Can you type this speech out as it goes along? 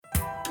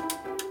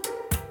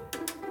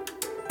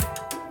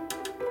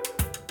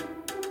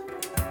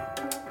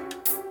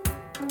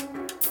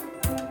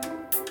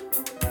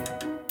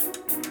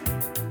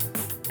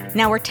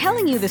Now, we're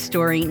telling you this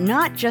story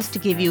not just to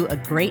give you a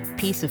great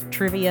piece of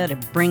trivia to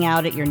bring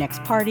out at your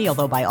next party,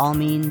 although by all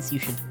means, you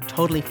should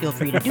totally feel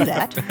free to do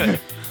that.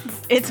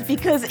 It's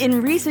because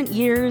in recent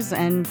years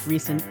and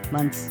recent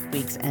months,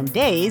 weeks, and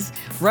days,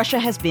 Russia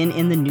has been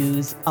in the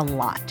news a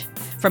lot.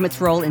 From its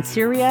role in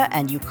Syria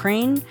and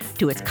Ukraine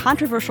to its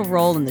controversial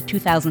role in the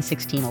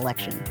 2016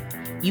 election.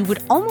 You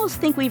would almost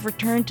think we've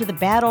returned to the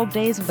bad old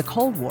days of the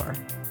Cold War.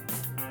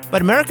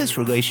 But America's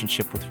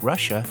relationship with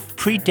Russia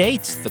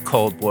predates the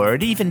Cold War.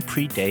 It even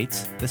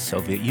predates the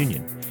Soviet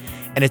Union.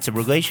 And it's a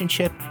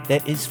relationship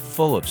that is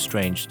full of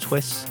strange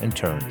twists and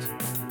turns.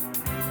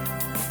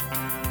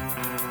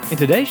 In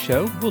today's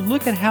show, we'll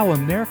look at how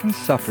American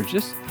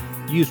suffragists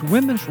used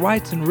women's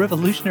rights in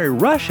revolutionary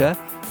Russia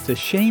to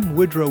shame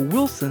Woodrow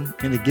Wilson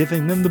into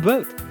giving them the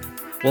vote.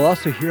 We'll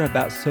also hear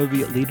about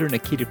Soviet leader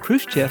Nikita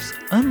Khrushchev's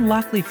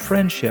unlikely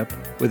friendship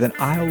with an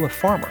Iowa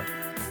farmer.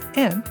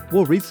 And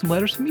we'll read some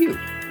letters from you,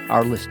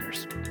 our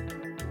listeners.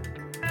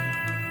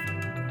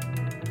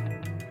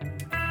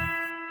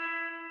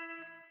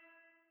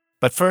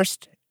 But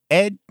first,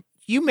 Ed,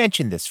 you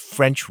mentioned this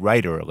French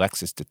writer,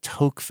 Alexis de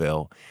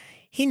Tocqueville.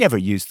 He never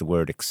used the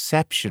word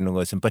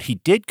exceptionalism, but he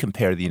did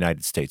compare the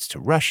United States to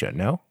Russia,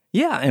 no?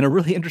 Yeah, in a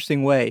really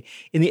interesting way.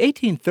 In the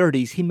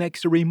 1830s, he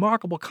makes a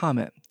remarkable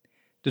comment.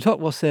 De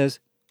Tocqueville says,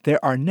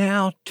 "There are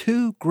now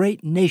two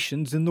great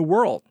nations in the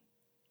world,"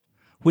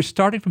 which,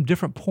 starting from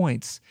different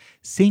points,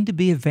 seem to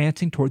be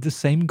advancing toward the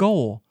same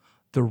goal,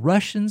 the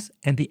Russians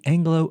and the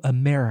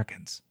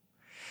Anglo-Americans.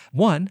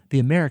 One, the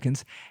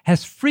Americans,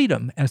 has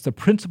freedom as the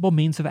principal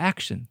means of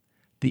action.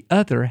 The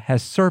other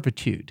has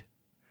servitude.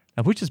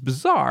 Now, which is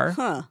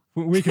bizarre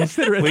when we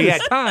consider it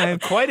this time.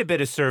 Quite a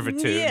bit of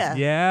servitude.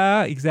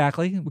 Yeah,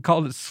 exactly. We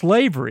call it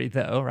slavery,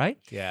 though, right?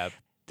 Yeah.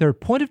 Their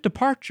point of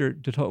departure,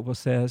 de Tocqueville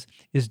says,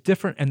 is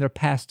different and their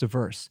paths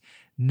diverse.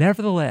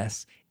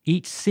 Nevertheless,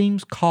 each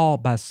seems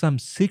called by some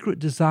secret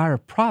desire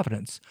of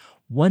providence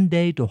one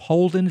day to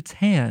hold in its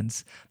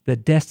hands the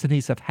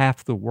destinies of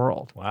half the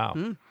world.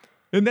 Wow.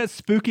 Isn't that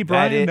spooky,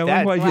 Brian?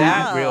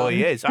 That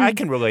really is. I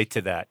can relate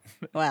to that.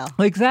 Wow.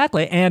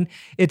 Exactly. And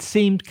it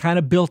seemed kind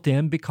of built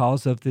in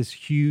because of this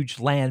huge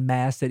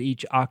landmass that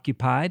each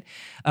occupied.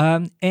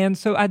 And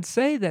so I'd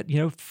say that,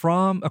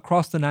 from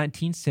across the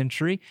 19th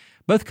century,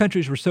 both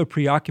countries were so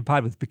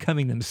preoccupied with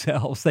becoming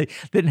themselves, they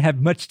didn't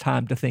have much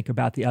time to think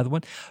about the other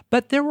one.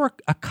 But there were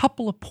a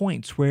couple of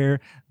points where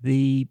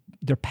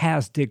their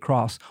paths did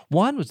cross.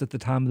 One was at the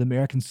time of the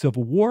American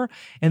Civil War,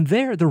 and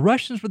there the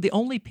Russians were the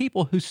only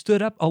people who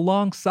stood up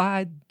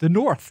alongside the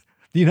North,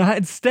 the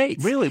United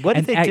States. Really? What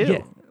did they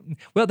do?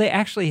 Well, they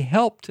actually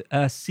helped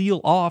seal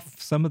off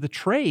some of the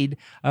trade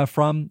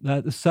from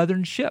the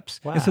southern ships.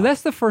 Wow. And so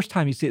that's the first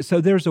time you see it.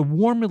 So there's a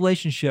warm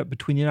relationship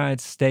between the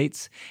United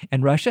States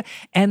and Russia.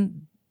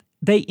 And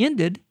they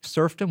ended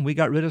serfdom. We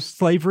got rid of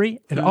slavery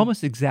at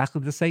almost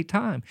exactly the same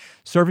time.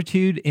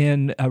 Servitude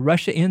in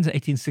Russia ends in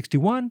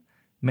 1861.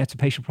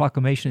 Emancipation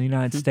Proclamation in the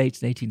United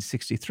States in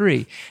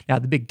 1863. Now,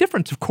 the big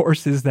difference, of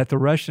course, is that the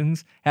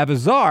Russians have a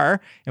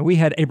czar and we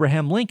had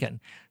Abraham Lincoln.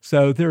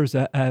 So there's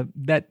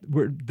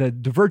the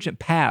divergent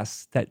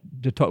paths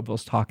that de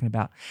Tocqueville's talking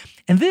about.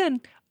 And then,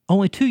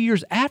 only 2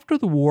 years after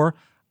the war,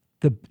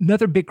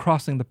 another big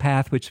crossing of the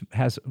path, which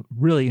has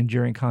really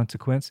enduring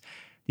consequence,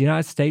 the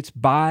United States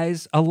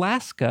buys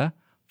Alaska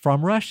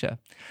from Russia.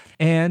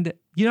 And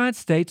the United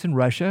States and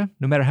Russia,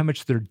 no matter how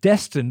much they're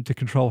destined to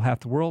control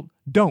half the world,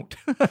 don't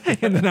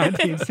in the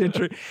 19th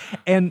century.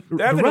 And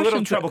they're having a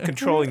little trouble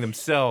controlling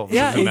themselves.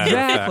 Yeah,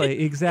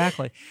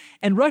 exactly.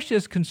 And Russia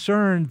is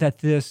concerned that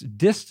this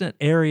distant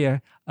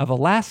area of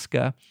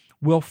Alaska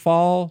will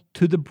fall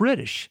to the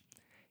British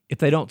if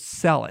they don't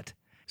sell it.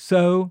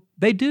 So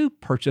they do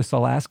purchase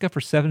Alaska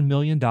for $7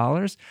 million.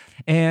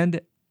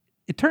 And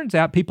it turns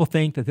out people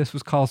think that this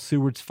was called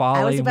Seward's Folly.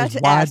 I was about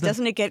to ask,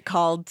 doesn't it get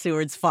called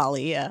Seward's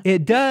Folly? Yeah.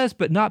 It does,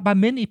 but not by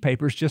many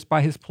papers, just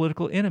by his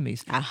political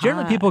enemies.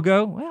 Generally, people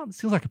go, well, it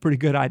seems like a pretty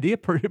good idea,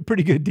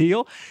 pretty good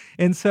deal.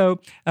 And so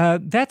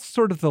that's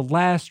sort of the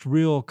last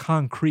real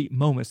concrete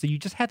moment. So you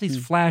just have these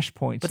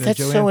flashpoints. But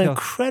that's so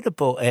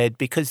incredible, Ed,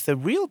 because the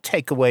real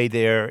takeaway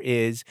there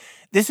is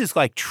this is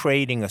like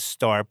trading a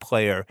star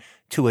player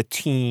to a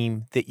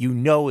team that you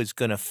know is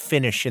going to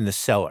finish in the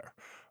cellar,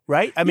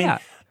 right? I mean,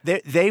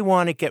 they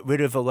want to get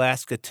rid of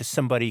Alaska to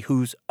somebody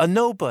who's a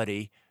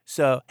nobody.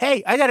 So,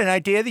 hey, I got an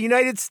idea, the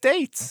United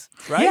States,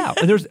 right? Yeah,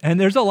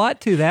 there's a lot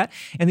to that.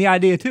 And the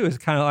idea, too, is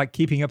kind of like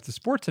keeping up the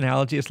sports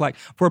analogy. It's like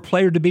for a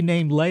player to be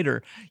named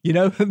later,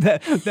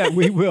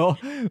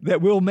 that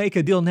we'll make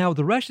a deal now with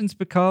the Russians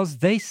because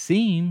they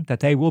seem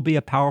that they will be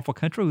a powerful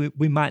country.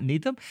 We might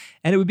need them.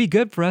 And it would be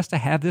good for us to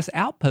have this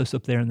outpost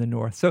up there in the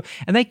north. So,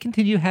 and they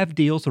continue to have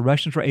deals. The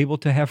Russians were able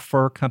to have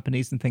fur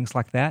companies and things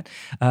like that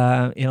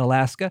in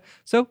Alaska.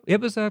 So it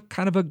was a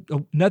kind of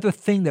another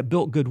thing that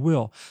built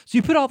goodwill. So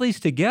you put all these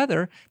together,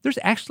 there's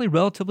actually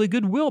relatively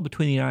goodwill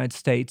between the United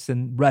States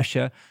and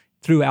Russia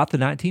throughout the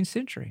 19th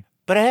century.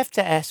 But I have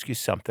to ask you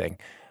something.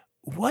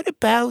 What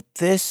about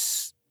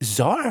this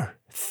czar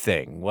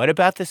thing? What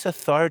about this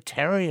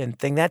authoritarian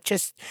thing? That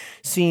just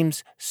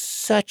seems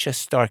such a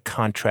stark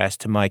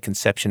contrast to my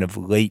conception of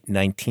late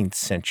 19th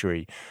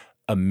century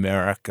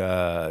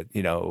America,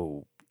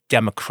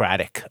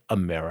 democratic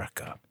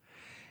America.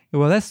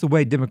 Well, that's the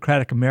way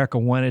democratic America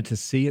wanted to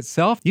see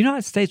itself. The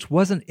United States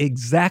wasn't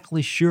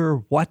exactly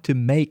sure what to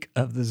make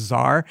of the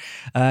Tsar.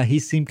 He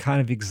seemed kind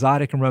of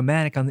exotic and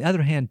romantic. On the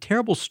other hand,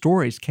 terrible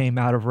stories came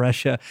out of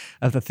Russia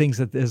of the things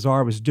that the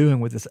Tsar was doing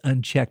with this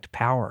unchecked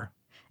power.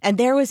 And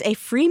there was a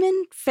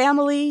Freeman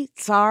family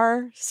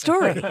Tsar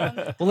story.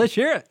 Well, let's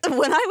hear it.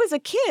 When I was a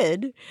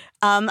kid,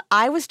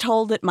 I was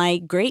told that my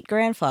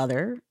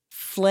great-grandfather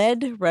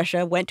fled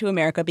Russia, went to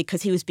America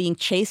because he was being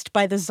chased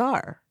by the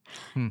Tsar.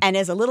 And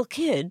as a little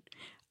kid,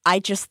 I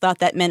just thought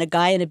that meant a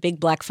guy in a big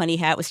black funny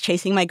hat was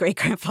chasing my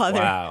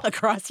great-grandfather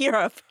across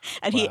Europe.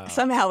 And he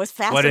somehow was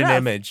fast enough. What an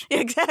image.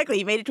 Exactly.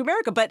 He made it to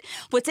America. But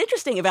what's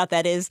interesting about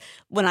that is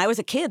when I was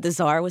a kid, the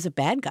Tsar was a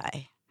bad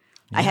guy.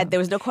 Yeah. There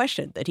was no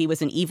question that he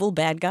was an evil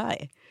bad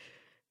guy.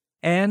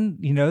 And,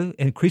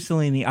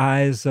 increasingly in the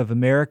eyes of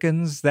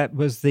Americans, that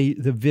was the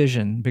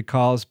vision,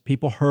 because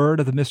people heard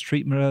of the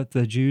mistreatment of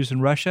the Jews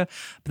in Russia,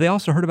 but they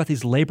also heard about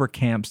these labor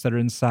camps that are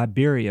in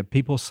Siberia.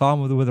 People saw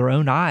them with their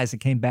own eyes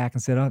and came back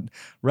and said, oh,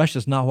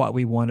 Russia's not what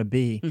we want to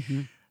be.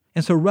 Mm-hmm.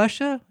 And so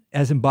Russia,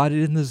 as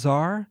embodied in the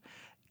Tsar,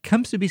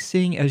 comes to be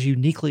seen as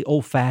uniquely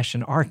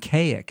old-fashioned,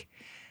 archaic.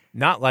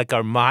 Not like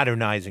our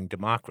modernizing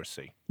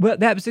democracy. Well,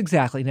 that was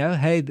exactly.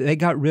 Hey, they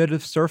got rid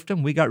of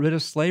serfdom, we got rid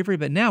of slavery,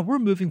 but now we're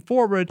moving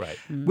forward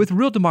with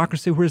real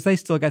democracy, whereas they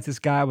still got this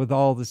guy with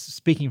all this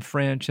speaking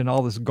French and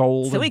all this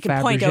gold. So we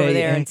can point over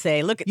there and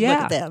say, look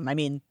at them. I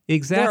mean,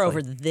 exactly. They're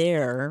over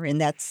there in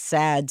that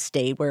sad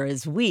state,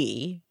 whereas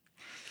we...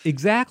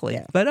 Exactly.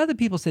 Yeah. But other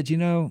people said,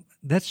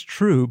 that's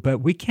true, but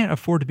we can't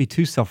afford to be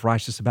too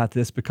self-righteous about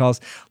this, because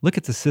look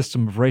at the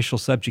system of racial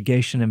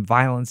subjugation and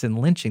violence and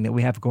lynching that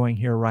we have going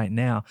here right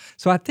now.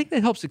 So I think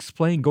that helps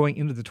explain going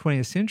into the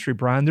 20th century,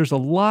 Brian. There's a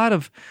lot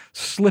of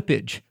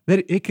slippage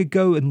that it could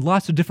go in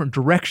lots of different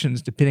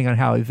directions depending on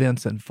how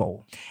events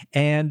unfold.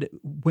 And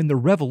when the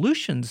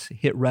revolutions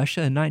hit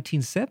Russia in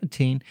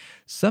 1917,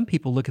 some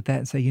people look at that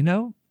and say,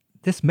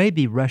 this may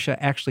be Russia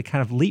actually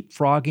kind of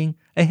leapfrogging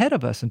ahead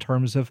of us in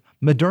terms of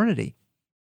modernity.